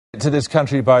to this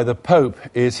country by the Pope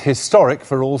is historic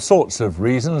for all sorts of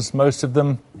reasons, most of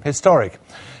them historic.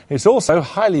 It's also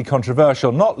highly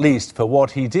controversial, not least for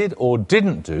what he did or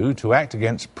didn't do to act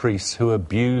against priests who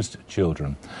abused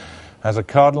children. As a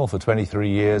cardinal for 23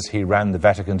 years, he ran the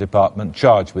Vatican department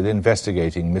charged with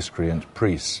investigating miscreant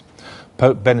priests.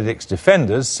 Pope Benedict's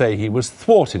defenders say he was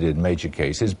thwarted in major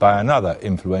cases by another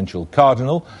influential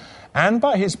cardinal and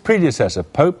by his predecessor,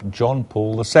 Pope John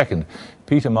Paul II.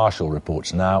 Peter Marshall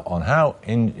reports now on how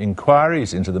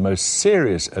inquiries into the most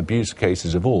serious abuse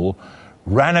cases of all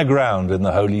ran aground in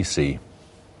the Holy See.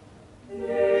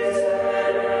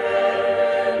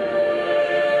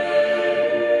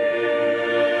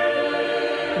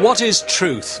 What is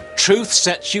truth? Truth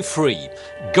sets you free.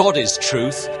 God is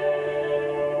truth.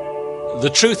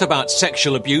 The truth about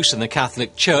sexual abuse in the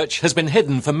Catholic Church has been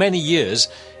hidden for many years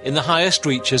in the highest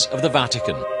reaches of the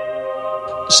Vatican.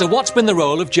 So what's been the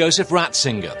role of Joseph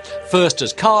Ratzinger, first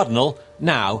as Cardinal,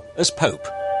 now as Pope?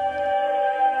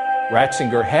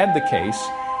 Ratzinger had the case,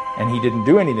 and he didn't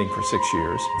do anything for 6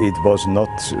 years. It was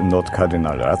not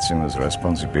Cardinal Ratzinger's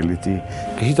responsibility.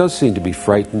 He does seem to be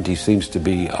frightened. He seems to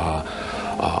be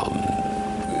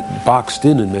boxed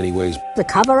in many ways. The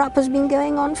cover-up has been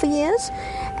going on for years,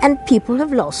 and people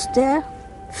have lost their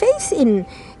faith in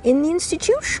the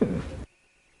institution.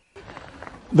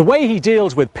 The way he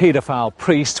deals with paedophile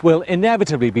priests will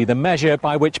inevitably be the measure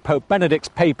by which Pope Benedict's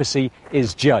papacy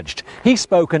is judged. He's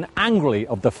spoken angrily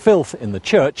of the filth in the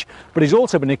church, but he's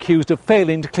also been accused of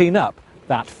failing to clean up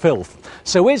that filth.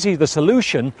 So is he the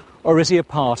solution, or is he a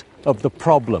part of the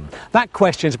problem? That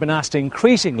question's been asked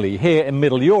increasingly here in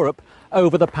Middle Europe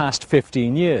over the past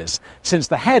 15 years, since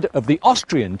the head of the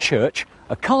Austrian church,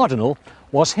 a cardinal,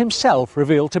 was himself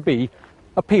revealed to be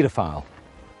a paedophile.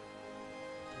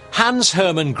 Hans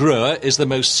Hermann Gröhe is the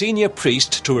most senior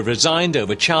priest to have resigned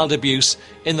over child abuse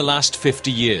in the last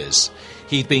 50 years.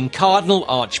 He'd been Cardinal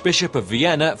Archbishop of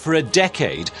Vienna for a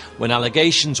decade when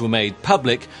allegations were made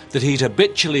public that he'd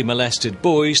habitually molested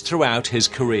boys throughout his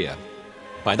career.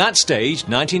 By that stage,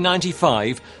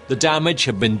 1995, the damage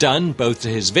had been done both to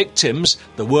his victims,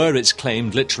 there were, it's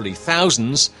claimed, literally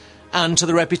thousands, and to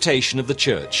the reputation of the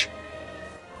church.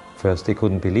 First they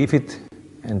couldn't believe it,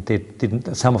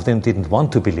 and some of them didn't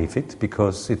want to believe it,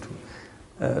 because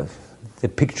the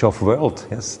picture of world,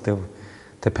 yes,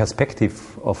 the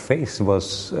perspective of faith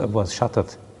was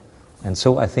shattered. And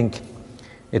so I think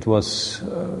it was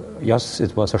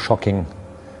a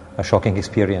shocking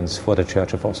experience for the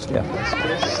Church of Austria.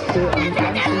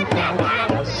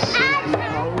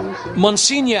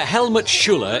 Monsignor Helmut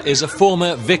Schuller is a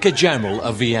former Vicar General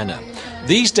of Vienna.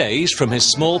 These days, from his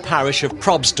small parish of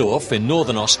Probstdorf in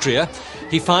northern Austria,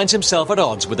 he finds himself at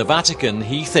odds with the Vatican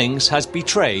he thinks has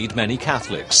betrayed many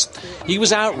Catholics. He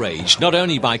was outraged not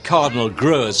only by Cardinal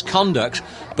Gröhe's conduct,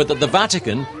 but that the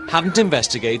Vatican hadn't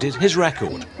investigated his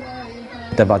record.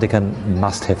 The Vatican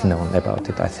must have known about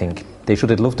it, I think. They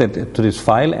should have looked to this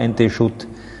file, and they should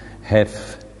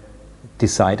have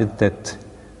decided that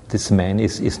this man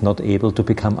is not able to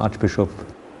become Archbishop.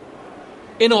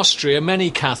 In Austria, many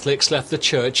Catholics left the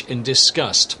church in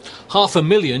disgust.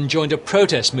 500,000 joined a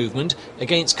protest movement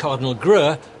against Cardinal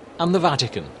Gröhe and the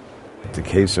Vatican. The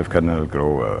case of Cardinal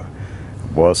Gröhe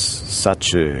was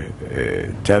such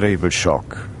a terrible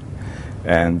shock,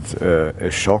 and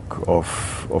a shock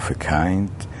of a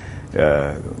kind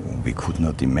we could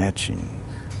not imagine.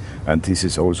 And this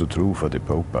is also true for the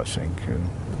Pope, I think.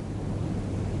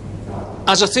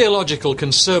 As a theological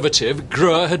conservative,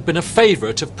 Gröhe had been a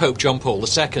favourite of Pope John Paul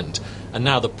II, and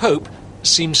now the Pope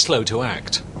seems slow to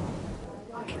act.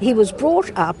 He was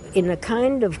brought up in a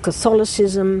kind of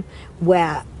Catholicism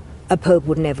where a Pope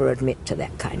would never admit to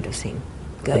that kind of thing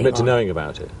going Admit to on. knowing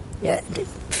about it? Yeah,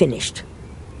 finished.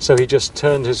 So he just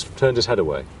turned his head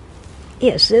away?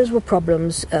 Yes, those were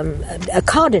problems. A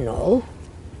cardinal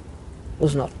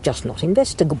was not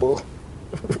investigable.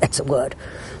 That's a word.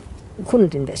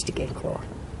 Couldn't investigate law.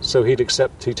 So he'd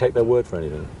take their word for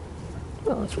anything?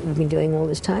 Well, that's what we've been doing all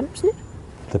this time, isn't it?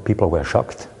 The people were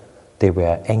shocked. They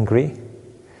were angry.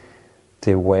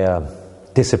 They were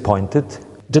disappointed.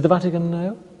 Did the Vatican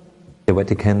know? The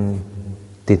Vatican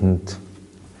didn't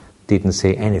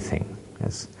say anything.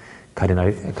 Yes.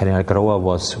 Cardinal Gröhe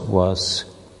was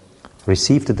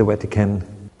received at the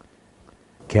Vatican,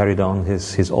 carried on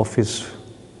his office,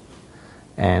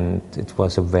 and it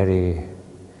was a very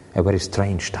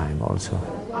strange time also.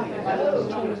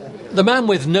 The man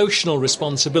with notional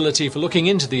responsibility for looking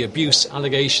into the abuse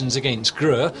allegations against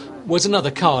Gröhe was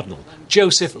another cardinal,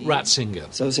 Joseph Ratzinger.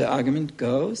 So the argument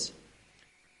goes.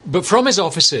 But from his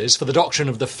offices for the doctrine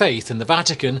of the faith in the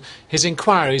Vatican, his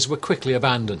inquiries were quickly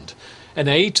abandoned. An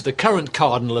aide to the current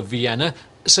Cardinal of Vienna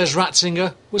says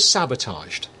Ratzinger was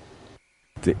sabotaged.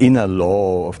 The inner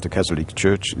law of the Catholic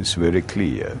Church is very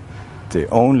clear. The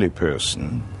only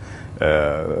person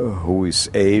who is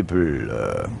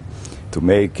able to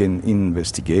make an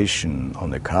investigation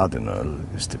on a cardinal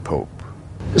is the Pope.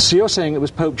 So you're saying it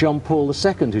was Pope John Paul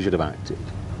II who should have acted?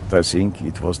 I think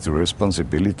it was the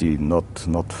responsibility not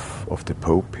of the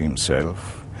Pope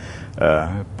himself,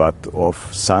 but of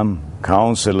some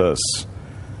counselors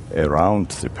around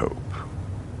the Pope,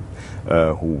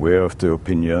 who were of the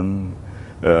opinion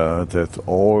that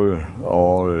all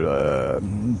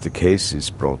the cases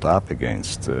brought up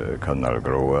against Cardinal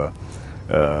Grohe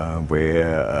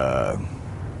were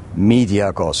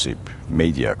media gossip.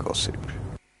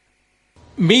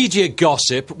 Media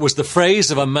gossip was the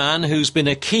phrase of a man who's been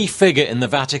a key figure in the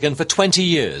Vatican for 20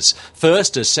 years,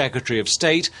 first as Secretary of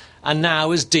State and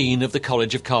now as Dean of the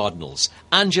College of Cardinals,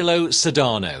 Angelo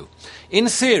Sodano. In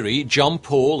theory, John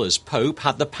Paul, as Pope,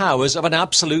 had the powers of an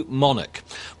absolute monarch.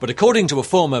 But according to a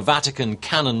former Vatican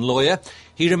canon lawyer,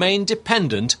 he remained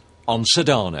dependent on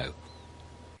Sodano.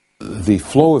 The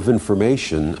flow of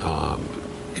information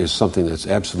is something that's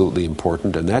absolutely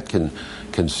important, and that can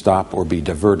stop or be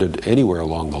diverted anywhere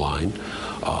along the line.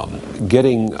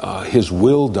 Getting his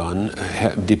will done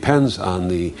depends on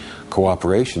the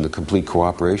cooperation, the complete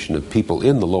cooperation of people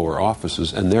in the lower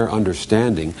offices and their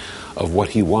understanding of what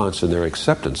he wants and their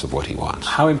acceptance of what he wants.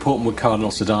 How important would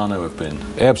Cardinal Sodano have been?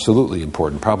 Absolutely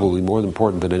important, probably more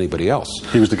important than anybody else.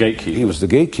 He was the gatekeeper. He was the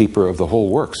gatekeeper of the whole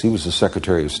works. He was the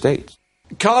Secretary of State.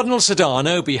 Cardinal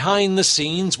Sodano, behind the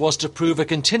scenes, was to prove a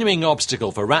continuing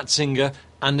obstacle for Ratzinger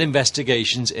and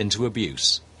investigations into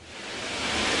abuse.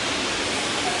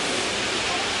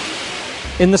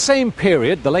 In the same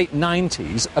period, the late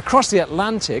 90s, across the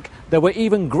Atlantic, there were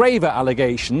even graver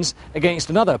allegations against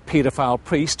another paedophile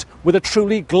priest with a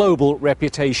truly global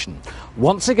reputation.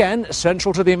 Once again,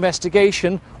 central to the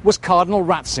investigation was Cardinal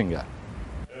Ratzinger.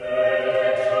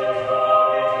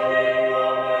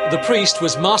 The priest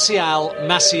was Marcial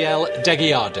Maciel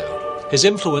Degiardo. His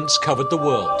influence covered the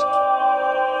world.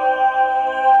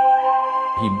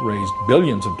 He raised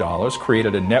billions of dollars,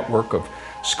 created a network of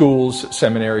schools,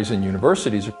 seminaries, and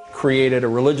universities, created a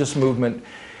religious movement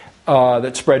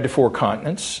that spread to 4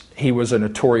 continents. He was a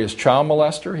notorious child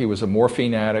molester, he was a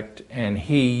morphine addict, and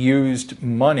he used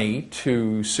money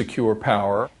to secure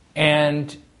power,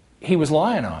 and he was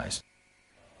lionized.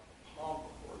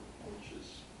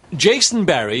 Jason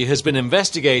Berry has been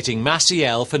investigating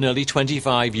Maciel for nearly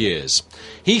 25 years.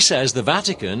 He says the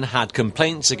Vatican had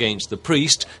complaints against the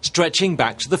priest stretching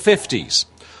back to the 50s.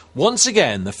 Once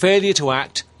again, the failure to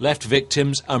act left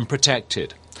victims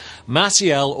unprotected.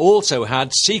 Maciel also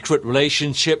had secret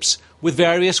relationships with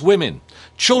various women.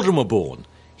 Children were born.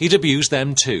 He'd abused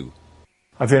them too.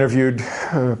 I've interviewed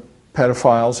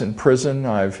pedophiles in prison.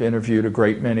 I've interviewed a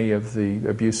great many of the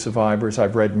abuse survivors.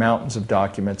 I've read mountains of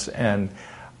documents, and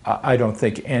I don't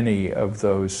think any of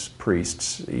those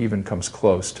priests even comes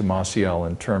close to Maciel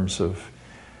in terms of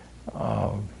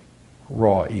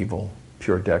raw evil,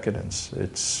 pure decadence.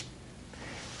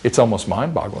 It's almost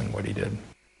mind-boggling what he did.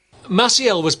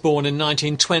 Maciel was born in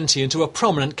 1920 into a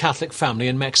prominent Catholic family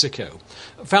in Mexico.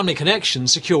 Family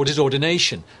connections secured his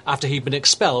ordination after he'd been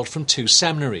expelled from 2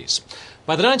 seminaries.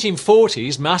 By the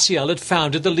 1940s, Maciel had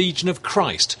founded the Legion of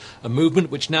Christ, a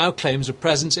movement which now claims a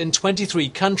presence in 23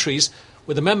 countries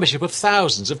with a membership of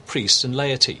thousands of priests and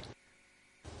laity.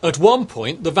 At one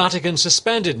point, the Vatican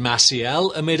suspended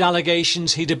Maciel amid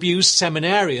allegations he'd abused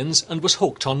seminarians and was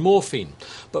hooked on morphine.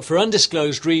 But for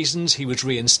undisclosed reasons, he was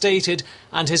reinstated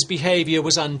and his behaviour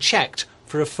was unchecked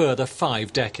for a further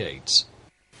 5 decades.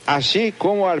 Así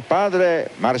como al padre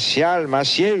Marcial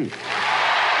Maciel.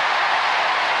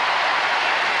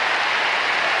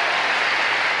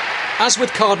 As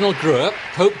with Cardinal Grohe,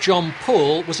 Pope John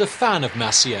Paul was a fan of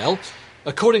Maciel.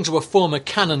 According to a former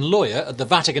canon lawyer at the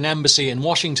Vatican Embassy in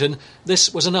Washington,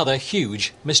 this was another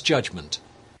huge misjudgment.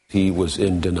 He was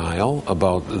in denial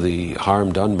about the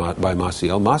harm done by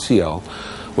Maciel. Maciel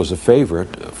was a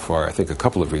favorite for, I think, a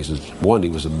couple of reasons. One, he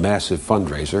was a massive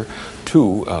fundraiser.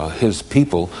 2, his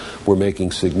people were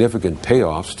making significant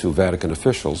payoffs to Vatican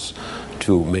officials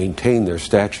to maintain their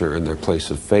stature and their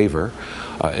place of favor.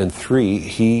 And 3,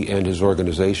 he and his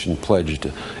organization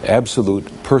pledged absolute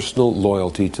personal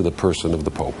loyalty to the person of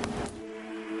the Pope.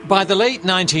 By the late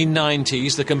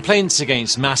 1990s, the complaints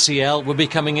against Maciel were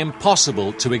becoming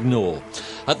impossible to ignore.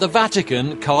 At the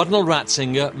Vatican, Cardinal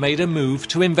Ratzinger made a move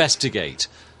to investigate,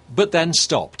 but then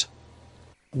stopped.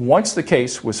 Once the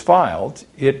case was filed,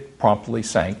 it promptly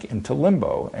sank into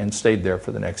limbo and stayed there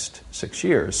for the next 6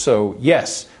 years. So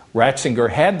yes, Ratzinger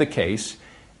had the case,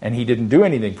 and he didn't do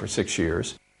anything for 6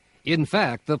 years. In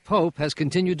fact, the Pope has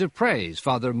continued to praise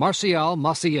Father Martial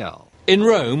Maciel. In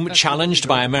Rome, challenged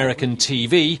by American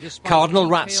TV, Cardinal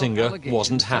Ratinzger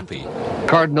wasn't happy.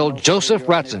 Cardinal Joseph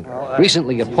Ratzinger,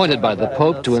 recently appointed by the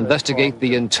Pope to investigate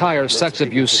the entire sex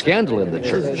abuse scandal in the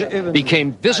Church,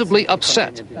 became visibly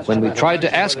upset when we tried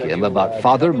to ask him about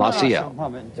Father Maciel.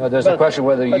 So there's a question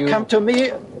whether you... Come to me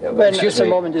when the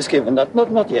moment is given,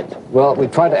 not yet. Well, we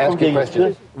tried to ask you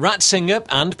questions. Ratzinger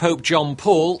and Pope John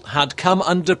Paul had come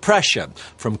under pressure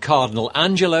from Cardinal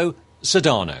Angelo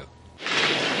Sodano.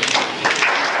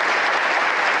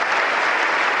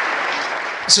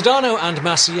 Sodano and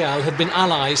Maciel had been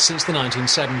allies since the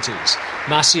 1970s.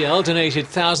 Maciel donated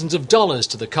thousands of dollars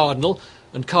to the Cardinal,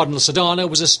 and Cardinal Sodano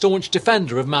was a staunch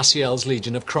defender of Maciel's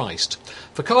Legion of Christ.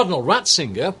 For Cardinal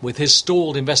Ratzinger, with his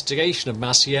stalled investigation of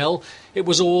Maciel, it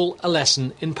was all a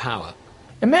lesson in power.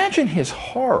 Imagine his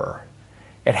horror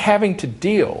at having to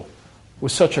deal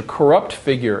with such a corrupt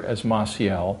figure as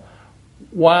Maciel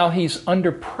while he's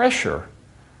under pressure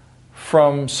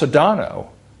from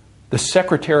Sodano, the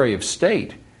Secretary of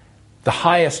State, the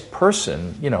highest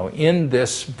person, in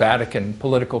this Vatican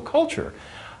political culture.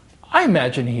 I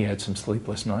imagine he had some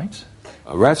sleepless nights.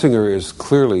 Ratzinger is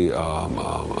clearly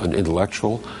an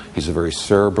intellectual. He's a very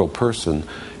cerebral person,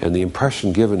 and the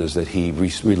impression given is that he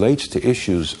relates to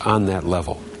issues on that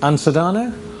level. And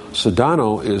Sodano?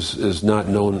 Sodano is not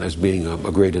known as being a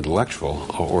great intellectual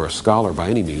or a scholar by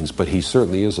any means, but he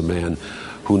certainly is a man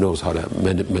who knows how to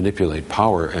manipulate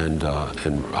power and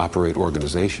operate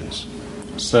organizations.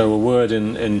 So a word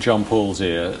in John Paul's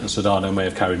ear, Sodano may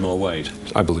have carried more weight?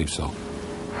 I believe so.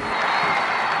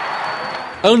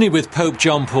 Only with Pope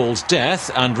John Paul's death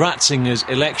and Ratzinger's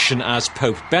election as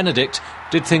Pope Benedict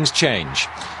did things change.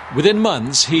 Within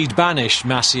months, he'd banished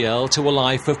Maciel to a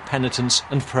life of penitence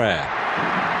and prayer.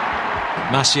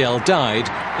 Maciel died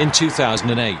in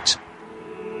 2008.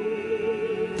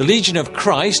 The Legion of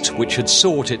Christ, which had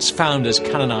sought its founder's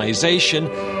canonization,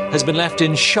 has been left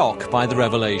in shock by the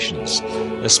revelations.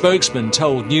 A spokesman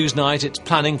told Newsnight it's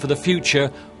planning for the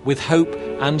future with hope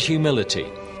and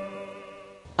humility.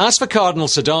 As for Cardinal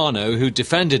Sodano, who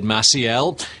defended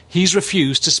Maciel, he's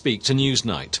refused to speak to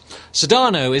Newsnight.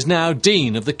 Sodano is now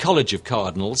Dean of the College of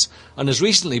Cardinals and has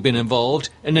recently been involved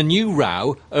in a new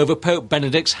row over Pope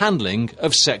Benedict's handling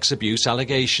of sex abuse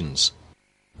allegations.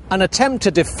 An attempt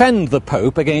to defend the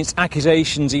Pope against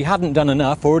accusations he hadn't done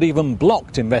enough or had even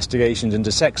blocked investigations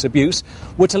into sex abuse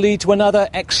were to lead to another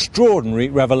extraordinary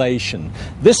revelation.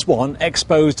 This one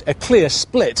exposed a clear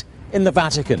split in the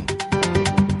Vatican.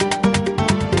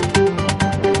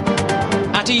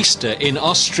 At Easter in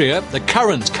Austria, the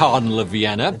current Cardinal of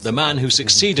Vienna, the man who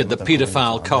succeeded the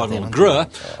paedophile Cardinal Grue,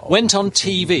 went on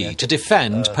TV to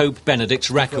defend Pope Benedict's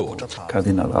record. As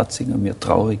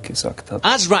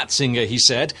Ratzinger, he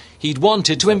said, he'd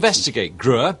wanted to investigate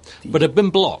Grue, but had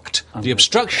been blocked. The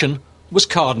obstruction was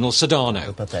Cardinal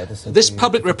Sodano. This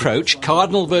public reproach,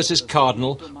 Cardinal versus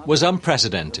Cardinal, was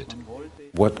unprecedented.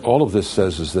 What all of this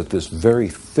says is that this very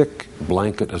thick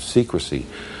blanket of secrecy,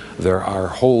 there are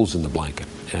holes in the blanket,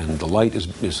 and the light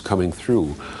is coming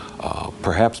through,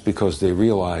 perhaps because they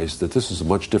realize that this is a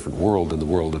much different world than the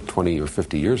world of 20 or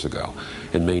 50 years ago,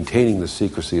 and maintaining the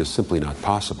secrecy is simply not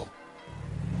possible.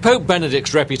 Pope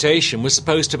Benedict's reputation was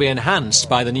supposed to be enhanced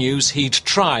by the news he'd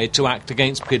tried to act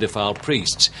against paedophile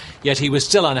priests, yet he was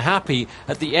still unhappy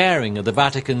at the airing of the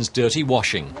Vatican's dirty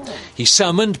washing. He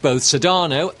summoned both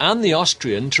Sodano and the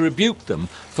Austrian to rebuke them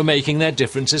for making their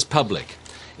differences public.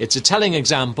 It's a telling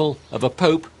example of a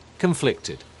pope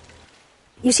conflicted.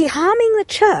 You see, harming the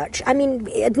church,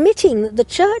 admitting that the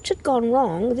church had gone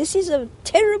wrong, this is a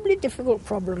terribly difficult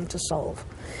problem to solve.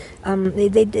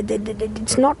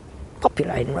 It's not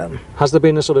popular in Rome. Has there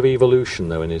been a sort of evolution,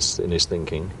 though, in his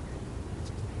thinking?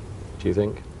 Do you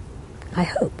think? I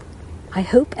hope. I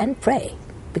hope and pray.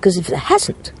 Because if there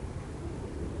hasn't,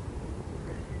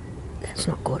 that's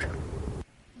not good.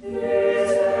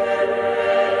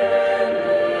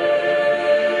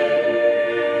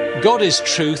 God is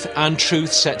truth, and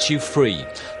truth sets you free.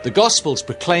 The Gospels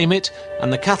proclaim it,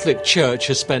 and the Catholic Church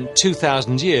has spent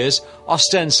 2,000 years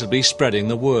ostensibly spreading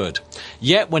the word.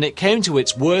 Yet when it came to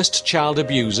its worst child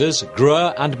abusers, Grue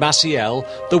and Maciel,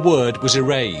 the word was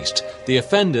erased. The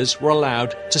offenders were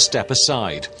allowed to step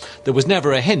aside. There was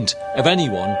never a hint of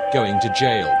anyone going to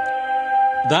jail.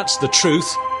 That's the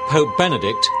truth Pope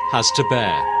Benedict has to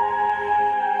bear.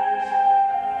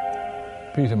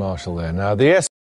 Peter Marshall there. Now, the